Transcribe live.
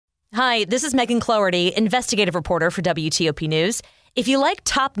Hi, this is Megan Cloherty, investigative reporter for WTOP News. If you like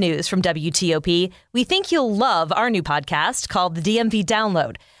top news from WTOP, we think you'll love our new podcast called The DMV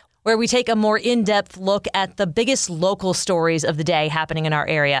Download, where we take a more in-depth look at the biggest local stories of the day happening in our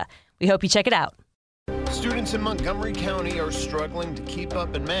area. We hope you check it out. Students in Montgomery County are struggling to keep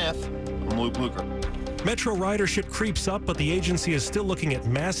up in math. I'm Luke Luker. Metro ridership creeps up, but the agency is still looking at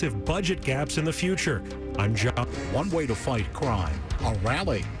massive budget gaps in the future. I'm John. One way to fight crime, a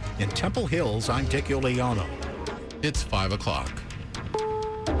rally. In Temple Hills, I'm Dick Iuliano. It's 5 o'clock.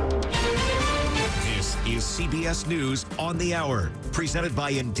 This is CBS News on the Hour, presented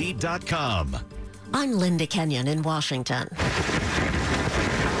by Indeed.com. I'm Linda Kenyon in Washington.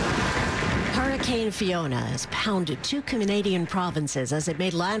 Hurricane Fiona has pounded two Canadian provinces as it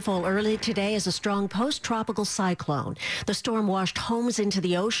made landfall early today as a strong post-tropical cyclone. The storm washed homes into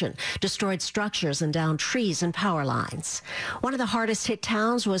the ocean, destroyed structures and downed trees and power lines. One of the hardest hit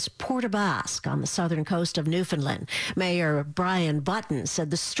towns was Port aux Basques on the southern coast of Newfoundland. Mayor Brian Button said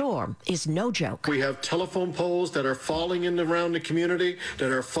the storm is no joke. We have telephone poles that are falling in around the community,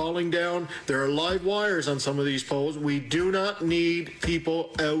 that are falling down. There are live wires on some of these poles. We do not need people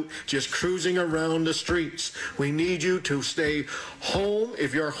out just cruising around the streets. We need you to stay home.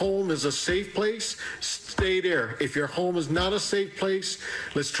 If your home is a safe place, stay there. If your home is not a safe place,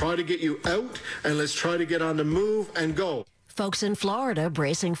 let's try to get you out and let's try to get on the move and go. Folks in Florida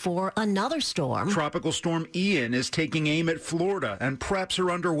bracing for another storm. Tropical storm Ian is taking aim at Florida, and preps are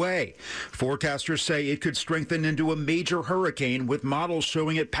underway. Forecasters say it could strengthen into a major hurricane, with models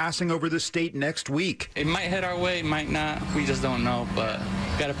showing it passing over the state next week. It might head our way, it might not. We just don't know, but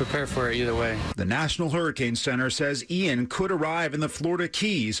got to prepare for it either way. The National Hurricane Center says Ian could arrive in the Florida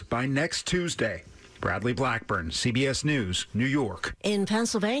Keys by next Tuesday. Bradley Blackburn, CBS News, New York. In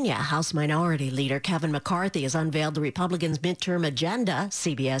Pennsylvania, House Minority Leader Kevin McCarthy has unveiled the Republicans' midterm agenda.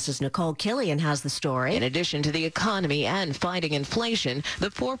 CBS's Nicole Killian has the story. In addition to the economy and fighting inflation,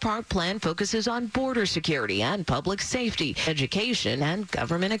 the four-part plan focuses on border security and public safety, education, and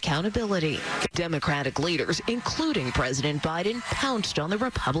government accountability. Democratic leaders, including President Biden, pounced on the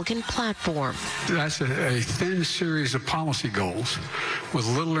Republican platform. That's a thin series of policy goals with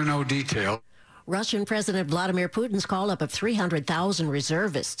little or no detail. Russian President Vladimir Putin's call-up of 300,000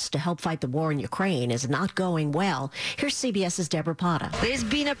 reservists to help fight the war in Ukraine is not going well. Here's CBS's Deborah Pata. There's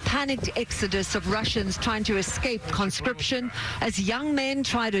been a panicked exodus of Russians trying to escape conscription as young men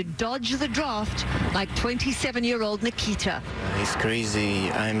try to dodge the draft, like 27-year-old Nikita. He's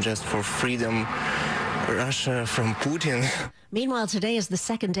crazy. I'm just for freedom. Russia from Putin. Meanwhile, today is the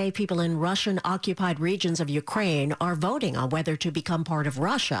second day people in Russian-occupied regions of Ukraine are voting on whether to become part of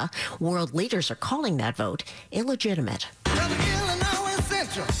Russia. World leaders are calling that vote illegitimate.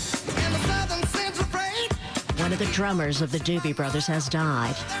 One of the drummers of the Doobie Brothers has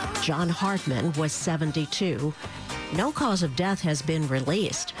died. John Hartman was 72. No cause of death has been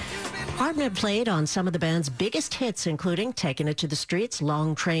released. Hartman played on some of the band's biggest hits, including Taking It to the Streets,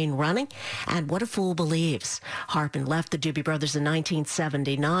 Long Train Running, and What a Fool Believes. Hartman left the Doobie Brothers in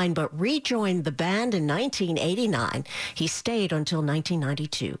 1979, but rejoined the band in 1989. He stayed until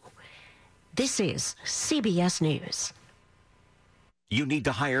 1992. This is CBS News. You need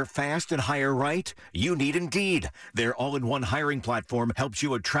to hire fast and hire right? You need Indeed. Their all-in-one hiring platform helps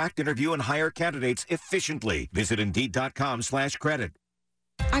you attract, interview, and hire candidates efficiently. Visit Indeed.com/credit.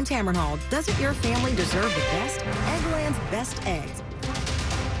 I'm Tamron Hall. Doesn't your family deserve the best? Eggland's best eggs.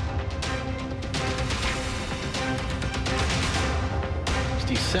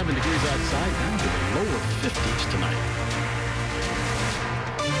 Seven degrees outside, down to the lower 50s tonight.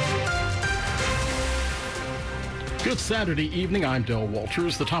 Good Saturday evening. I'm Del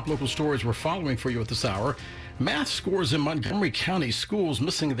Walters. The top local stories we're following for you at this hour. Math scores in Montgomery County schools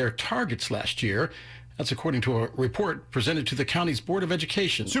missing their targets last year. That's according to a report presented to the county's Board of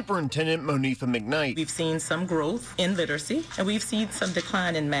Education. Superintendent Monifa McKnight. We've seen some growth in literacy, and we've seen some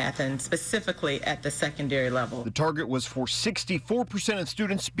decline in math, and specifically at the secondary level. The target was for 64% of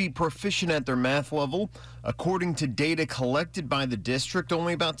students to be proficient at their math level. According to data collected by the district,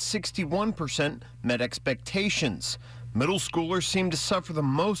 only about 61% met expectations. Middle schoolers seem to suffer the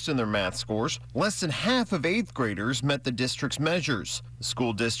most in their math scores. Less than half of 8th graders met the district's measures. The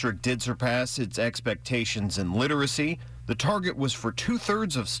school district did surpass its expectations in literacy. The target was for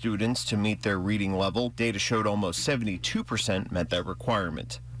 2/3 of students to meet their reading level. Data showed almost 72% met that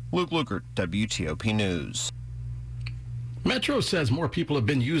requirement. Luke Lukert, WTOP News. Metro says more people have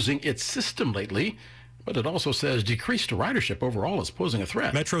been using its system lately, but it also says decreased ridership overall is posing a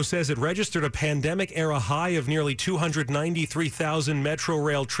threat. Metro says it registered a pandemic-era high of nearly 293,000 Metro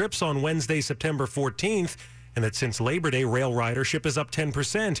Rail trips on Wednesday, September 14th, and that since Labor Day, rail ridership is up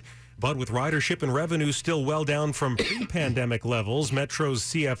 10%. But with ridership and revenue still well down from pre-pandemic levels, Metro's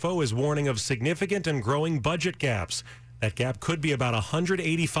CFO is warning of significant and growing budget gaps. That gap could be about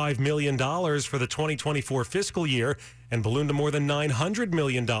 $185 million for the 2024 fiscal year and balloon to more than $900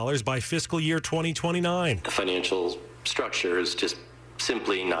 million by fiscal year 2029. The financial structure is just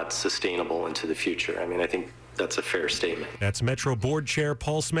simply not sustainable into the future. I mean, I think that's a fair statement. That's Metro Board Chair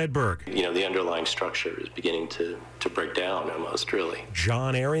Paul Smedberg. You know, the underlying structure is beginning to break down almost, really.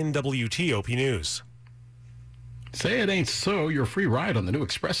 John Aaron, WTOP News. Say it ain't so. Your free ride on the new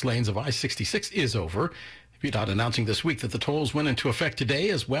express lanes of I-66 is over. VDOT announcing this week that the tolls went into effect today,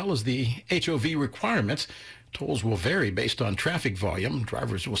 as well as the HOV requirements. Tolls will vary based on traffic volume.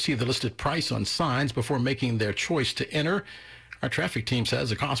 Drivers will see the listed price on signs before making their choice to enter. Our traffic team says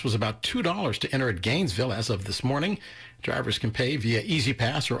the cost was about $2 to enter at Gainesville as of this morning. Drivers can pay via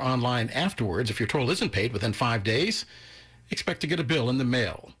EasyPass or online afterwards. If your toll isn't paid within 5 days, expect to get a bill in the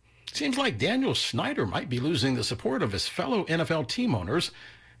mail. Seems like Daniel Snyder might be losing the support of his fellow NFL team owners.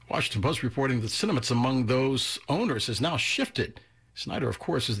 Washington Post reporting that sentiments among those owners has now shifted. Snyder, of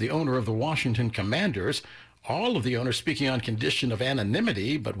course, is the owner of the Washington Commanders. All of the owners speaking on condition of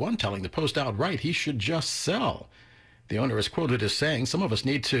anonymity, but one telling the Post outright he should just sell. The owner is quoted as saying, "Some of us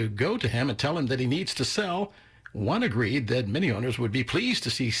need to go to him and tell him that he needs to sell." One agreed that many owners would be pleased to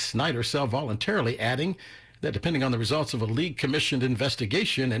see Snyder sell voluntarily, adding that depending on the results of a league-commissioned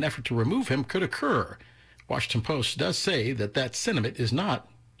investigation, an effort to remove him could occur. Washington Post does say that that sentiment is not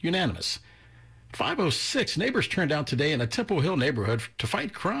unanimous. 5:06, neighbors turned out today in a Temple Hill neighborhood to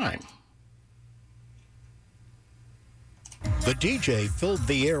fight crime. The DJ filled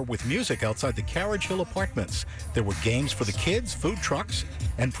the air with music outside the Carriage Hill Apartments. There were games for the kids, food trucks,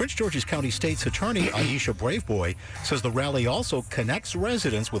 and Prince George's County State's Attorney Aisha Braveboy says the rally also connects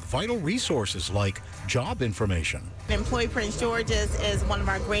residents with vital resources like job information. Employee Prince George's is one of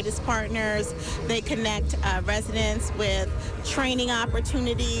our greatest partners. They connect residents with training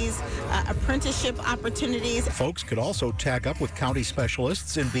opportunities, apprenticeship opportunities. Folks could also tag up with county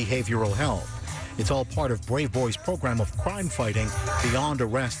specialists in behavioral health. It's all part of Braveboy's program of crime fighting beyond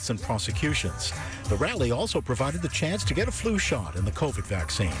arrests and prosecutions. The rally also provided the chance to get a flu shot and the COVID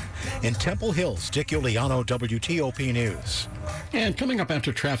vaccine. In Temple Hills, Dick Iuliano, WTOP News. And coming up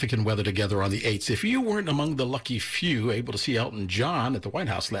after traffic and weather together on the 8th, if you weren't among the lucky few able to see Elton John at the White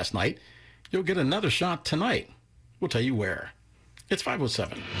House last night, you'll get another shot tonight. We'll tell you where. It's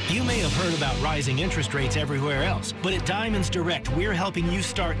 5:07. You may have heard about rising interest rates everywhere else, but at Diamonds Direct, we're helping you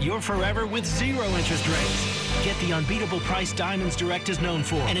start your forever with zero interest rates. Get the unbeatable price Diamonds Direct is known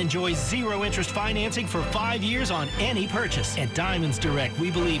for and enjoy zero interest financing for 5 years on any purchase. At Diamonds Direct,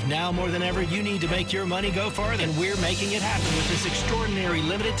 we believe now more than ever you need to make your money go farther, and we're making it happen with this extraordinary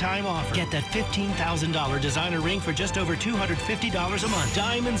limited time offer. Get that $15,000 designer ring for just over $250 a month.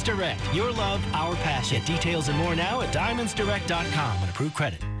 Diamonds Direct, your love, our passion. Get details and more now at diamondsdirect.com with approved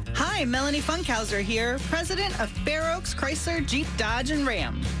credit. Hi, Melanie Funkhauser here, president of Fair Oaks Chrysler, Jeep, Dodge, and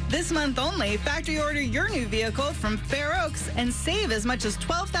Ram. This month only, factory order your new vehicle from Fair Oaks and save as much as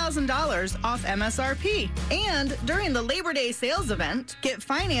 $12,000 off MSRP. And during the Labor Day sales event, get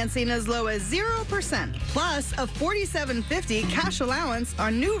financing as low as 0%, plus a $4,750 cash allowance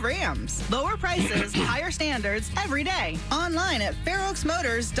on new Rams. Lower prices, higher standards every day. Online at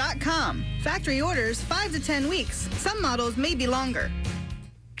fairoaksmotors.com. Factory orders 5 to 10 weeks. Some models may be longer.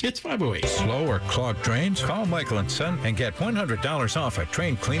 It's 5:08. Slow or clogged drains? Call Michael & Son and get $100 off a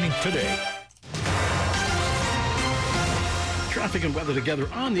drain cleaning today. Traffic and weather together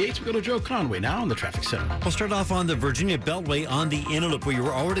on the 8th. We go to Joe Conway now in the traffic center. We'll start off on the Virginia Beltway on the Inner Loop, where you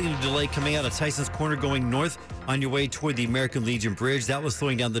were already in a delay coming out of Tyson's Corner going north on your way toward the American Legion Bridge. That was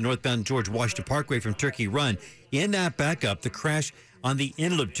slowing down the northbound George Washington Parkway from Turkey Run. In that backup, the crash on the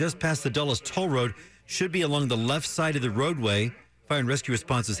Inner Loop just past the Dulles Toll Road should be along the left side of the roadway. Fire and rescue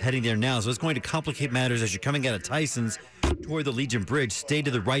response is heading there now, so it's going to complicate matters as you're coming out of Tyson's toward the Legion Bridge. Stay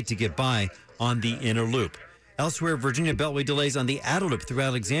to the right to get by on the Inner Loop. Elsewhere, Virginia Beltway delays on the Adel Loop through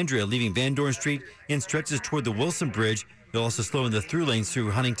Alexandria, leaving Van Dorn Street in stretches toward the Wilson Bridge. You'll also slow in the through lanes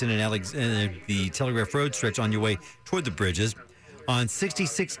through Huntington and the Telegraph Road stretch on your way toward the bridges. On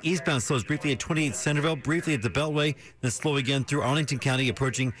 66 eastbound slows briefly at 28 Centerville, briefly at the Beltway, then slow again through Arlington County,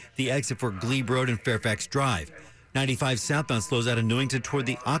 approaching the exit for Glebe Road and Fairfax Drive. 95 southbound slows out of Newington toward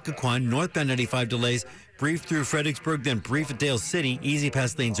the Occoquan. Northbound 95 delays, brief through Fredericksburg, then brief at Dale City. Easy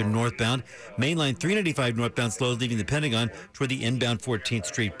pass lanes are northbound. Mainline 395 northbound slows leaving the Pentagon toward the inbound 14th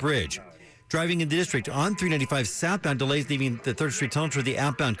Street Bridge. Driving in the district on 395 southbound delays leaving the 3rd Street Tunnel toward the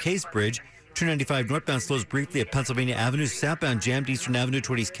outbound Case Bridge. 295 northbound slows briefly at Pennsylvania Avenue. Southbound jammed Eastern Avenue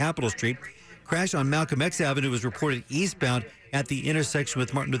toward East Capitol Street. Crash on Malcolm X Avenue was reported eastbound at the intersection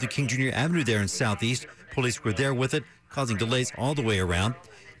with Martin Luther King Jr. Avenue there in Southeast. Police were there with it, causing delays all the way around.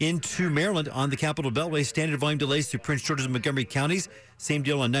 Into Maryland on the Capitol Beltway, standard volume delays through Prince George's and Montgomery counties. Same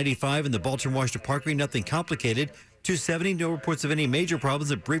deal on 95 and the Baltimore-Washington Parkway, nothing complicated. 270, no reports of any major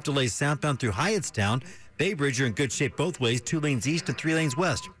problems. A brief delays southbound through Hyattstown. Bay Bridge are in good shape both ways, 2 lanes east and 3 lanes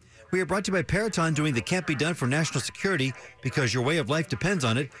west. We are brought to you by Peraton, doing the can't be done for national security because your way of life depends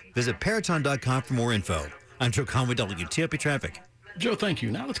on it. Visit Peraton.com for more info. I'm Joe Conway, WTOP Traffic. Joe, thank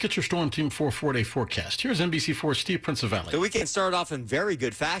you. Now let's get your Storm Team 4 4-day forecast. Here's NBC4's Steve Prince-Valley. The weekend started off in very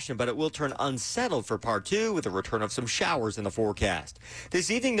good fashion, but it will turn unsettled for part 2 with a return of some showers in the forecast. This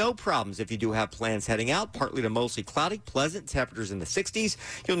evening, no problems if you do have plans heading out. Partly to mostly cloudy, pleasant temperatures in the 60s.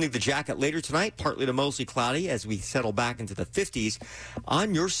 You'll need the jacket later tonight. Partly to mostly cloudy as we settle back into the 50s.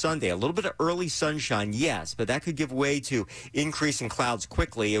 On your Sunday, a little bit of early sunshine, yes, but that could give way to increasing clouds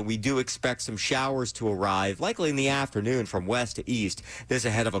quickly, and we do expect some showers to arrive, likely in the afternoon from west to east. This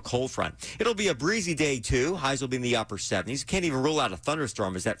ahead of a cold front. It'll be a breezy day, too. Highs will be in the upper 70s. Can't even rule out a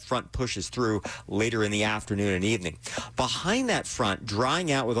thunderstorm as that front pushes through later in the afternoon and evening. Behind that front,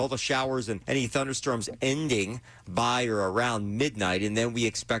 drying out with all the showers and any thunderstorms ending by or around midnight. And then we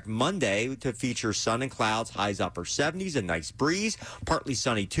expect Monday to feature sun and clouds, highs upper 70s, a nice breeze. Partly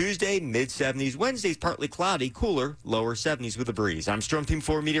sunny Tuesday, mid-70s. Wednesday's partly cloudy, cooler, lower 70s with a breeze. I'm Storm Team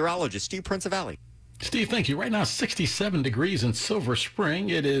 4 meteorologist Steve Prince-Valley. Steve, thank you. Right now, 67 degrees in Silver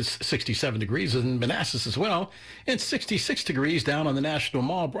Spring. It is 67 degrees in Manassas as well. And 66 degrees down on the National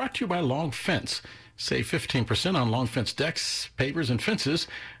Mall. Brought to you by Long Fence. Save 15% on Long Fence decks, pavers, and fences.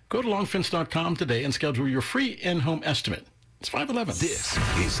 Go to longfence.com today and schedule your free in-home estimate. It's 5:11. This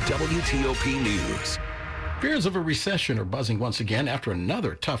is WTOP News. Fears of a recession are buzzing once again after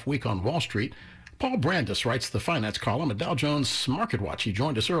another tough week on Wall Street. Paul Brandis writes the finance column at Dow Jones Market Watch. He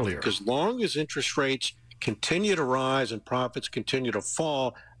joined us earlier. As long as interest rates continue to rise and profits continue to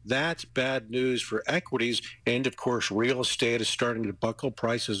fall, that's bad news for equities. And, of course, real estate is starting to buckle.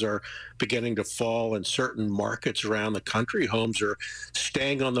 Prices are beginning to fall in certain markets around the country. Homes are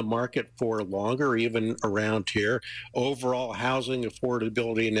staying on the market for longer, even around here. Overall housing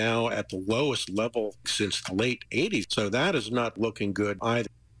affordability now at the lowest level since the late 80s. So that is not looking good either.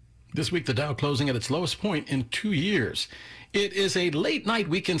 This week, the Dow closing at its lowest point in 2 years. It is a late-night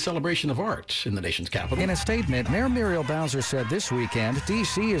weekend celebration of art in the nation's capital. In a statement, Mayor Muriel Bowser said this weekend,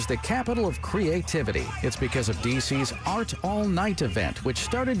 D.C. is the capital of creativity. It's because of D.C.'s Art All Night event, which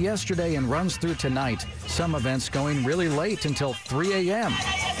started yesterday and runs through tonight. Some events going really late until 3 a.m.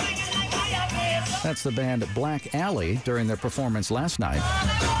 That's the band Black Alley during their performance last night.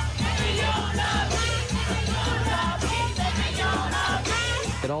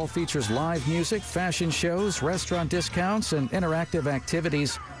 It all features live music, fashion shows, restaurant discounts, and interactive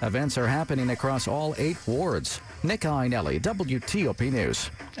activities. Events are happening across all 8 wards. Nick Iannelli, WTOP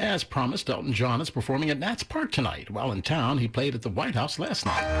News. As promised, Elton John is performing at Nats Park tonight. While in town, he played at the White House last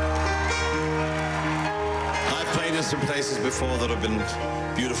night. I've played in some places before that have been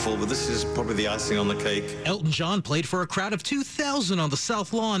beautiful, but this is probably the icing on the cake. Elton John played for a crowd of 2,000 on the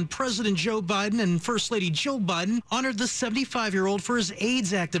South Lawn. President Joe Biden and First Lady Jill Biden honored the 75-year-old for his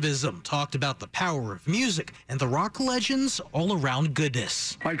AIDS activism, talked about the power of music and the rock legends all around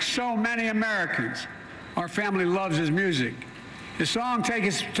goodness. Like so many Americans, our family loves his music. His songs take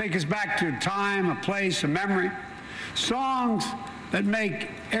us back to a time, a place, a memory. Songs that make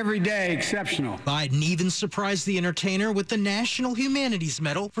every day exceptional. Biden even surprised the entertainer with the National Humanities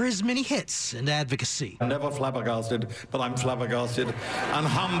Medal for his many hits and advocacy. I'm never flabbergasted, but I'm flabbergasted and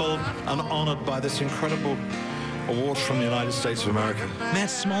humbled and honored by this incredible award from the United States of America. Matt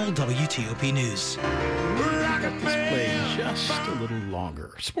Small, WTOP News. Let's play just a little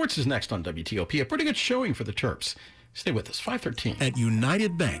longer. Sports is next on WTOP. A pretty good showing for the Terps. Stay with us, 5:13. At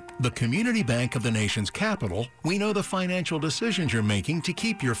United Bank, the community bank of the nation's capital, we know the financial decisions you're making to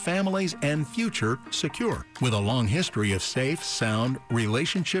keep your families and future secure. With a long history of safe, sound,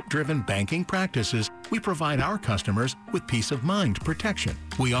 relationship-driven banking practices, we provide our customers with peace of mind protection.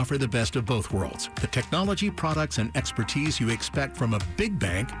 We offer the best of both worlds, the technology, products, and expertise you expect from a big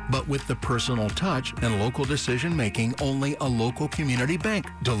bank, but with the personal touch and local decision-making only a local community bank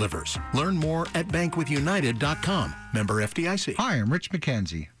delivers. Learn more at bankwithunited.com. Member FDIC. Hi, I'm Rich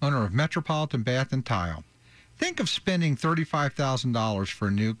McKenzie, owner of Metropolitan Bath and Tile. Think of spending $35,000 for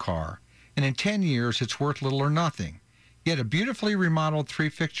a new car, and in 10 years it's worth little or nothing. Yet a beautifully remodeled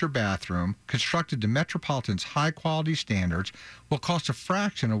 3-fixture bathroom, constructed to Metropolitan's high-quality standards, will cost a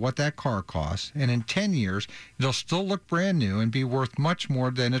fraction of what that car costs, and in 10 years it'll still look brand new and be worth much more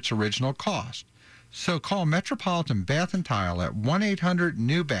than its original cost. So call Metropolitan Bath and Tile at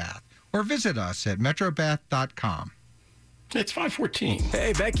 1-800-NEW-BATH or visit us at metrobath.com. It's 5:14.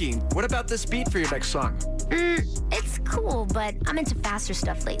 Hey, Becky, what about this beat for your next song? It's cool, but I'm into faster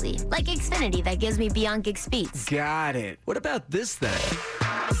stuff lately, like Xfinity that gives me beyond gig speeds. Got it. What about this then?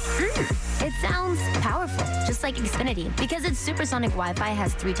 It sounds powerful, just like Xfinity. Because its supersonic Wi-Fi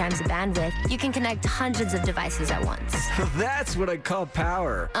has 3 times the bandwidth, you can connect hundreds of devices at once. That's what I call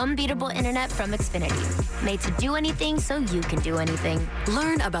power. Unbeatable internet from Xfinity. Made to do anything so you can do anything.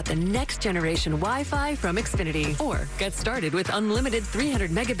 Learn about the next generation Wi-Fi from Xfinity. Or get started with unlimited 300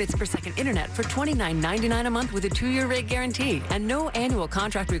 megabits per second internet for $29.99 a month with a 2-year rate guarantee. And no annual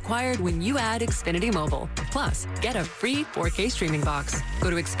contract required when you add Xfinity Mobile. Plus, get a free 4K streaming box. Go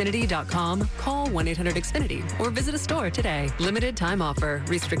to Xfinity.com, call 1-800-XFINITY, or visit a store today. Limited time offer.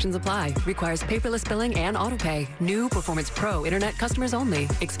 Restrictions apply. Requires paperless billing and autopay. New Performance Pro Internet customers only.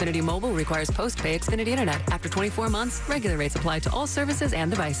 Xfinity Mobile requires post-pay Xfinity Internet. After 24 months, regular rates apply to all services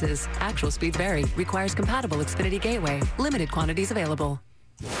and devices. Actual speeds vary. Requires compatible Xfinity Gateway. Limited quantities available.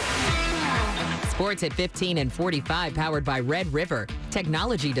 Sports at 15 and 45, powered by Red River.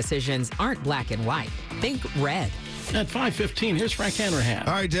 Technology decisions aren't black and white. Think red. At 5:15, here's Frank Hanrahan.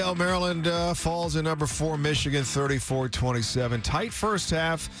 All right, Dale, Maryland falls in number 4, Michigan, 34-27. Tight first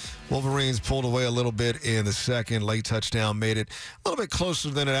half. Wolverines pulled away a little bit in the second. Late touchdown made it a little bit closer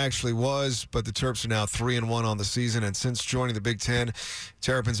than it actually was, but the Terps are now 3-1 on the season. And since joining the Big Ten,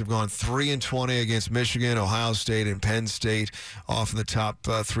 Terrapins have gone 3-20 against Michigan, Ohio State, and Penn State, off in the top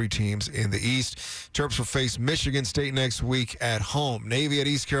 3 teams in the East. Terps will face Michigan State next week at home. Navy at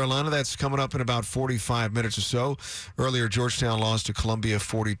East Carolina, that's coming up in about 45 minutes or so. Earlier, Georgetown lost to Columbia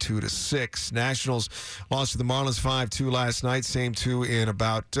 42-6. Nationals lost to the Marlins 5-2 last night. Same 2 in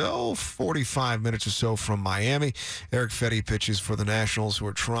about 45 minutes or so from Miami. Eric Fetty pitches for the Nationals, who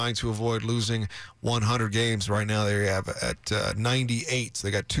are trying to avoid losing 100 games. Right now they have at 98. So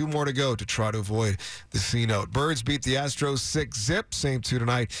they got 2 more to go to try to avoid the C-note. Birds beat the Astros 6-zip. Same 2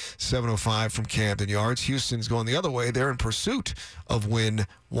 tonight, 7:05 from Camden Yards. Houston's going the other way. They're in pursuit of win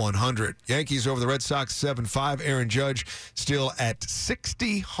 100. Yankees over the Red Sox 7-5. Aaron Judge still at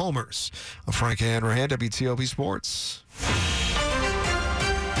 60 homers. I'm Frank Hanrahan, WTOP Sports.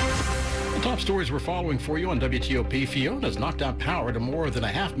 The top stories we're following for you on WTOP. Fiona's knocked out power to more than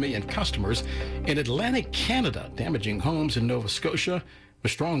 500,000 customers in Atlantic Canada, damaging homes in Nova Scotia.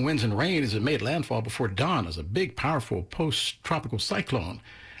 With strong winds and rain as it made landfall before dawn as a big, powerful post-tropical cyclone.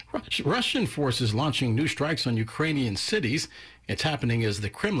 Russian forces launching new strikes on Ukrainian cities. It's happening as the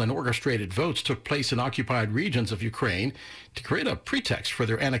Kremlin orchestrated votes took place in occupied regions of Ukraine to create a pretext for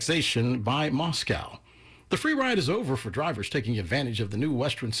their annexation by Moscow. The free ride is over for drivers taking advantage of the new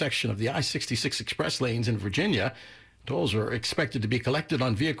western section of the I-66 express lanes in Virginia. Tolls are expected to be collected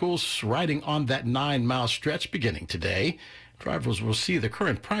on vehicles riding on that 9-mile stretch beginning today. Drivers will see the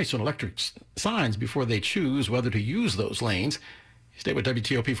current price on electric signs before they choose whether to use those lanes. Stay with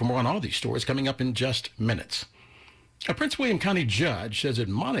WTOP for more on all these stories coming up in just minutes. A Prince William County judge has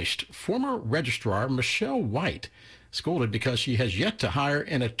admonished former registrar Michelle White, scolded because she has yet to hire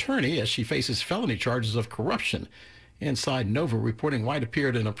an attorney as she faces felony charges of corruption. Inside Nova reporting White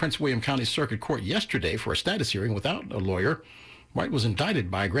appeared in a Prince William County Circuit Court yesterday for a status hearing without a lawyer. White was indicted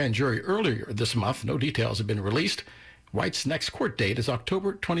by a grand jury earlier this month. No details have been released. White's next court date is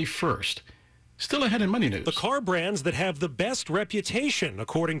October 21st. Still ahead in Money News. The car brands that have the best reputation,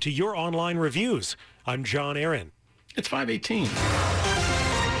 according to your online reviews. I'm John Aaron. It's 5:18.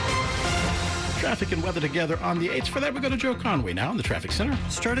 Traffic and weather together on the 8th. For that, we go to Joe Conway now in the traffic center.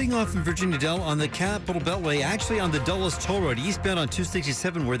 Starting off in Virginia Dell on the Capitol Beltway, actually on the Dulles Toll Road, eastbound on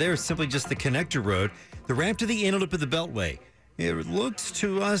 267, where there is simply just the connector road. The ramp to the inlet of the Beltway. It looks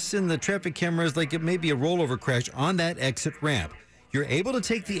to us in the traffic cameras like it may be a rollover crash on that exit ramp. You're able to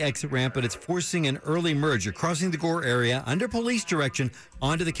take the exit ramp, but it's forcing an early merge. You're crossing the Gore area under police direction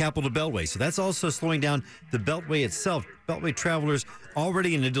onto the Capitol Beltway. So that's also slowing down the Beltway itself. Beltway travelers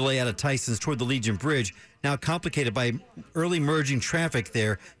already in a delay out of Tysons toward the Legion Bridge, now complicated by early merging traffic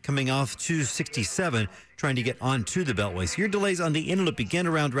there coming off 267, trying to get onto the Beltway. So your delays on the inlet begin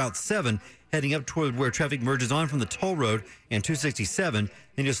around Route 7, heading up toward where traffic merges on from the toll road and 267.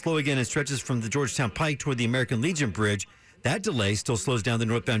 Then you'll slow again and stretches from the Georgetown Pike toward the American Legion Bridge. That delay still slows down the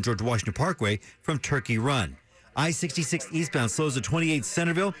northbound George Washington Parkway from Turkey Run. I-66 eastbound slows at 28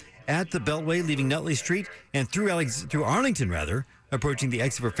 Centerville at the Beltway, leaving Nutley Street and through Arlington, approaching the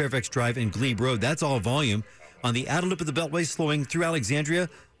exit for Fairfax Drive and Glebe Road. That's all volume. On the outer lip of the Beltway, slowing through Alexandria,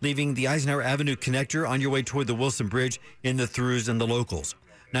 leaving the Eisenhower Avenue connector on your way toward the Wilson Bridge in the throughs and the locals.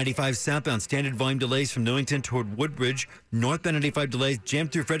 95 southbound standard volume delays from Newington toward Woodbridge. Northbound 95 delays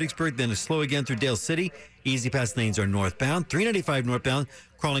jammed through Fredericksburg, then is slow again through Dale City. Easy pass lanes are northbound. 395 northbound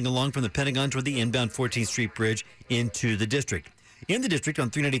crawling along from the Pentagon toward the inbound 14th Street Bridge into the district. In the district on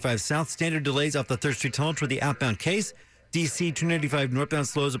 395 south, standard delays off the 3rd Street Tunnel toward the outbound case. DC 295 northbound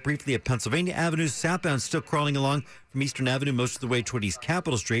slows up briefly at Pennsylvania Avenue. Southbound still crawling along from Eastern Avenue most of the way toward East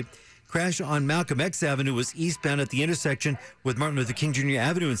Capitol Street. Crash on Malcolm X Avenue was eastbound at the intersection with Martin Luther King Jr.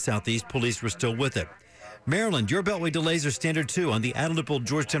 Avenue in Southeast. Police were still with it. Maryland, your Beltway delays are standard too on the Adelanto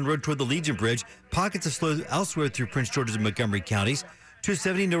Georgetown Road toward the Legion Bridge. Pockets of slow elsewhere through Prince George's and Montgomery counties.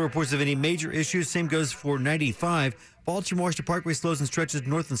 270, no reports of any major issues. Same goes for 95. Baltimore-Washington Parkway slows and stretches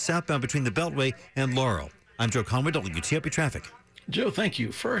north and southbound between the Beltway and Laurel. I'm Joe Conway, WTOP Traffic. Joe, thank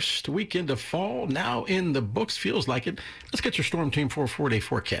you. First weekend of fall, now in the books, feels like it. Let's get your Storm Team 4 4-day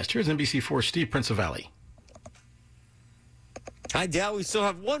forecast. Here's NBC4 Steve Principali. I doubt we still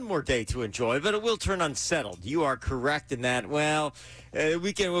have one more day to enjoy, but it will turn unsettled. You are correct in that. Well, the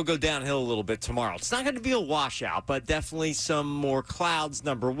weekend will go downhill a little bit tomorrow. It's not going to be a washout, but definitely some more clouds,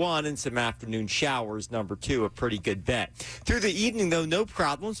 number one, and some afternoon showers, number two, a pretty good bet. Through the evening, though, no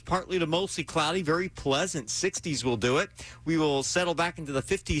problems. Partly to mostly cloudy, very pleasant. 60s will do it. We will settle back into the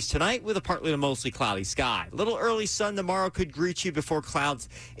 50s tonight with a partly to mostly cloudy sky. A little early sun tomorrow could greet you before clouds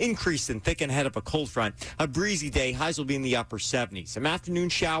increase and thicken ahead of a cold front. A breezy day. Highs will be in the upper 70s. Some afternoon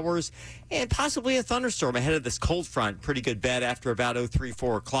showers and possibly a thunderstorm ahead of this cold front. Pretty good bet after about 3,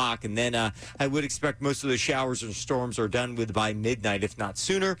 4 o'clock. And then I would expect most of the showers and storms are done with by midnight, if not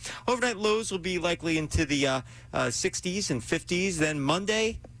sooner. Overnight lows will be likely into the 60s and 50s. Then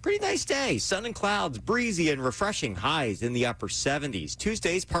Monday, pretty nice day. Sun and clouds, breezy and refreshing. Highs in the upper 70s.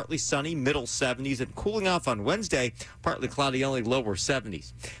 Tuesday's partly sunny, middle 70s, and cooling off on Wednesday, partly cloudy, only lower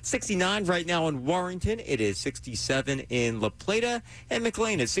 70s. 69 right now in Warrington. It is 67 in La Plata, and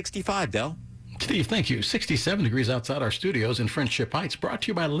McLean is 65, Del. Steve, thank you. 67 degrees outside our studios in Friendship Heights, brought to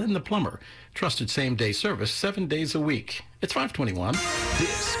you by Lynn the Plumber. Trusted same-day service 7 days a week. It's 5:21.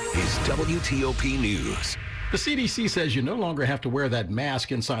 This is WTOP News. The CDC says you no longer have to wear that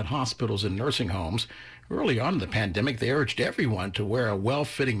mask inside hospitals and nursing homes. Early on in the pandemic, they urged everyone to wear a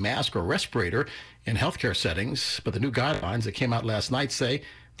well-fitting mask or respirator in healthcare settings. But the new guidelines that came out last night say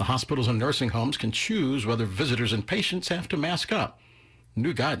the hospitals and nursing homes can choose whether visitors and patients have to mask up.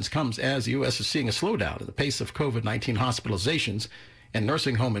 New guidance comes as the U.S. is seeing a slowdown in the pace of COVID-19 hospitalizations and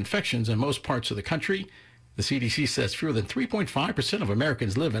nursing home infections in most parts of the country. The CDC says fewer than 3.5% of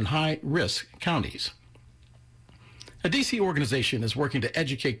Americans live in high-risk counties. A D.C. organization is working to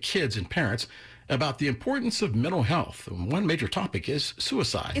educate kids and parents about the importance of mental health. One major topic is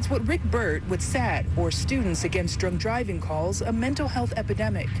suicide. It's what Rick Burt with SAD, or Students Against Drunk Driving, calls a mental health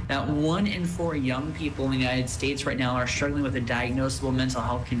epidemic. Now, 1 in 4 young people in the United States right now are struggling with a diagnosable mental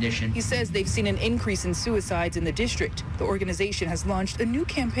health condition. He says they've seen an increase in suicides in the district. The organization has launched a new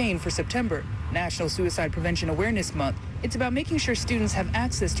campaign for September, National Suicide Prevention Awareness Month. It's about making sure students have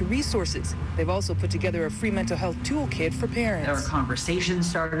access to resources. They've also put together a free mental health toolkit for parents. There are conversation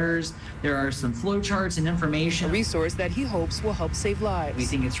starters. There are some flowcharts and information. A resource that he hopes will help save lives. We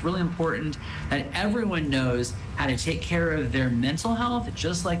think it's really important that everyone knows how to take care of their mental health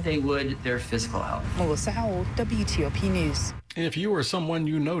just like they would their physical health. Melissa Howell, WTOP News. If you or someone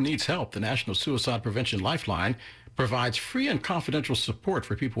you know needs help, the National Suicide Prevention Lifeline provides free and confidential support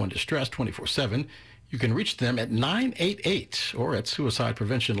for people in distress 24/7. You can reach them at 988 or at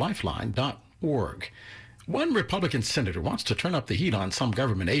suicidepreventionlifeline.org. One Republican senator wants to turn up the heat on some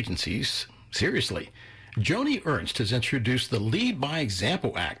government agencies. Seriously. Joni Ernst has introduced the Lead by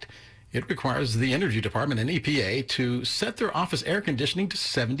Example Act. It requires the Energy Department and EPA to set their office air conditioning to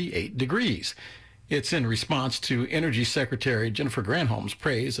 78 degrees. It's in response to Energy Secretary Jennifer Granholm's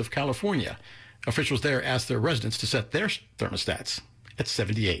praise of California. Officials there asked their residents to set their thermostats at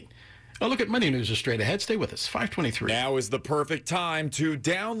 78. A look at money news is straight ahead. Stay with us. 5:23. Now is the perfect time to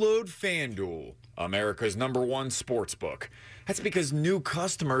download FanDuel, America's #1 sportsbook. That's because new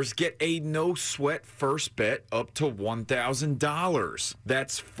customers get a no-sweat first bet up to $1,000.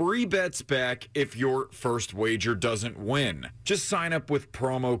 That's free bets back if your first wager doesn't win. Just sign up with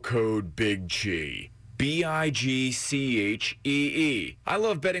promo code BIGCHEE. BIGCHEE. I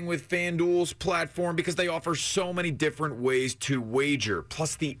love betting with FanDuel's platform because they offer so many different ways to wager.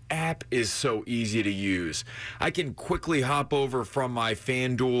 Plus, the app is so easy to use. I can quickly hop over from my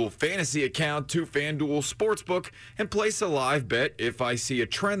FanDuel fantasy account to FanDuel Sportsbook and place a live bet if I see a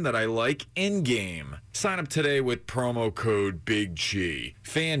trend that I like in-game. Sign up today with promo code BIGG.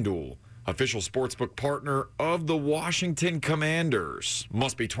 FanDuel, official sportsbook partner of the Washington Commanders.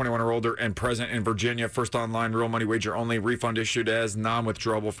 Must be 21 or older and present in Virginia. First online real money wager only. Refund issued as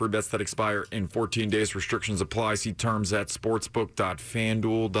non-withdrawable. Free bets that expire in 14 days. Restrictions apply. See terms at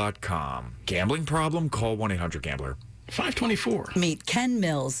sportsbook.fanduel.com. Gambling problem? Call 1-800-GAMBLER. 524. Meet Ken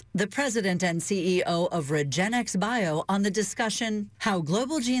Mills, the president and CEO of REGENXBIO, on the discussion how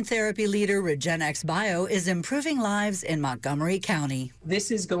global gene therapy leader REGENXBIO is improving lives in Montgomery County.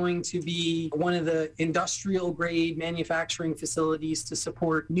 This is going to be one of the industrial grade manufacturing facilities to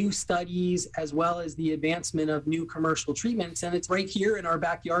support new studies as well as the advancement of new commercial treatments. And it's right here in our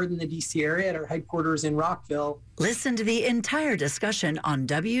backyard in the DC area at our headquarters in Rockville. Listen to the entire discussion on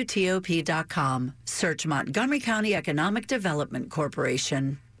WTOP.com. Search Montgomery County Economic Development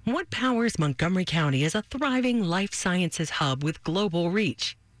Corporation. What powers Montgomery County is a thriving life sciences hub with global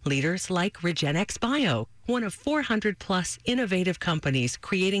reach. Leaders like REGENXBIO, one of 400-plus innovative companies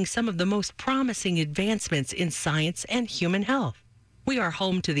creating some of the most promising advancements in science and human health. We are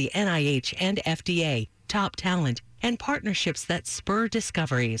home to the NIH and FDA, top talent, and partnerships that spur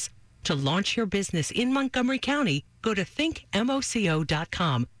discoveries. To launch your business in Montgomery County, go to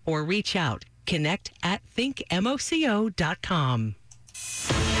thinkmoco.com or reach out. Connect at thinkmoco.com.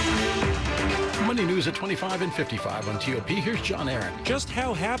 Money news at 25 and 55 on TOP. Here's John Aaron. Just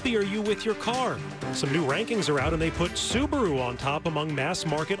how happy are you with your car? Some new rankings are out, and they put Subaru on top among mass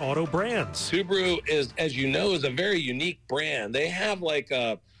market auto brands. Subaru is, as you know, is a very unique brand. They have like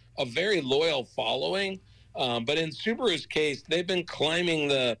a very loyal following. But in Subaru's case, they've been climbing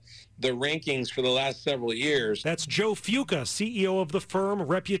the rankings for the last several years. That's Joe Fuca, CEO of the firm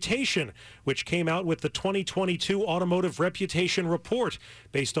Reputation, which came out with the 2022 Automotive Reputation Report,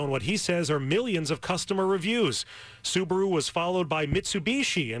 based on what he says are millions of customer reviews. Subaru was followed by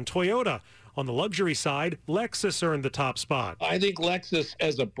Mitsubishi and Toyota. On the luxury side, Lexus earned the top spot. I think Lexus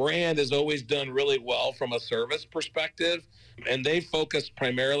as a brand has always done really well from a service perspective, and they focus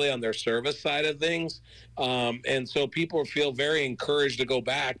primarily on their service side of things. And so people feel very encouraged to go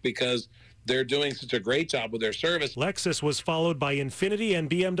back because they're doing such a great job with their service. Lexus was followed by Infiniti and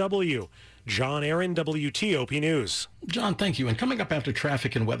BMW. John Aaron, WTOP News. John, thank you. And coming up after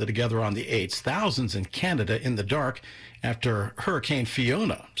traffic and weather together on the 8th, thousands in Canada in the dark after Hurricane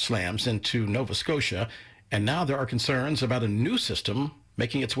Fiona slams into Nova Scotia. And now there are concerns about a new system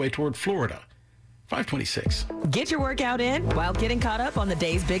making its way toward Florida. 526. Get your workout in while getting caught up on the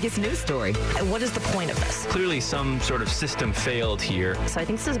day's biggest news story. What is the point of this? Clearly some sort of system failed here. So I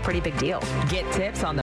think this is a pretty big deal. Get tips on the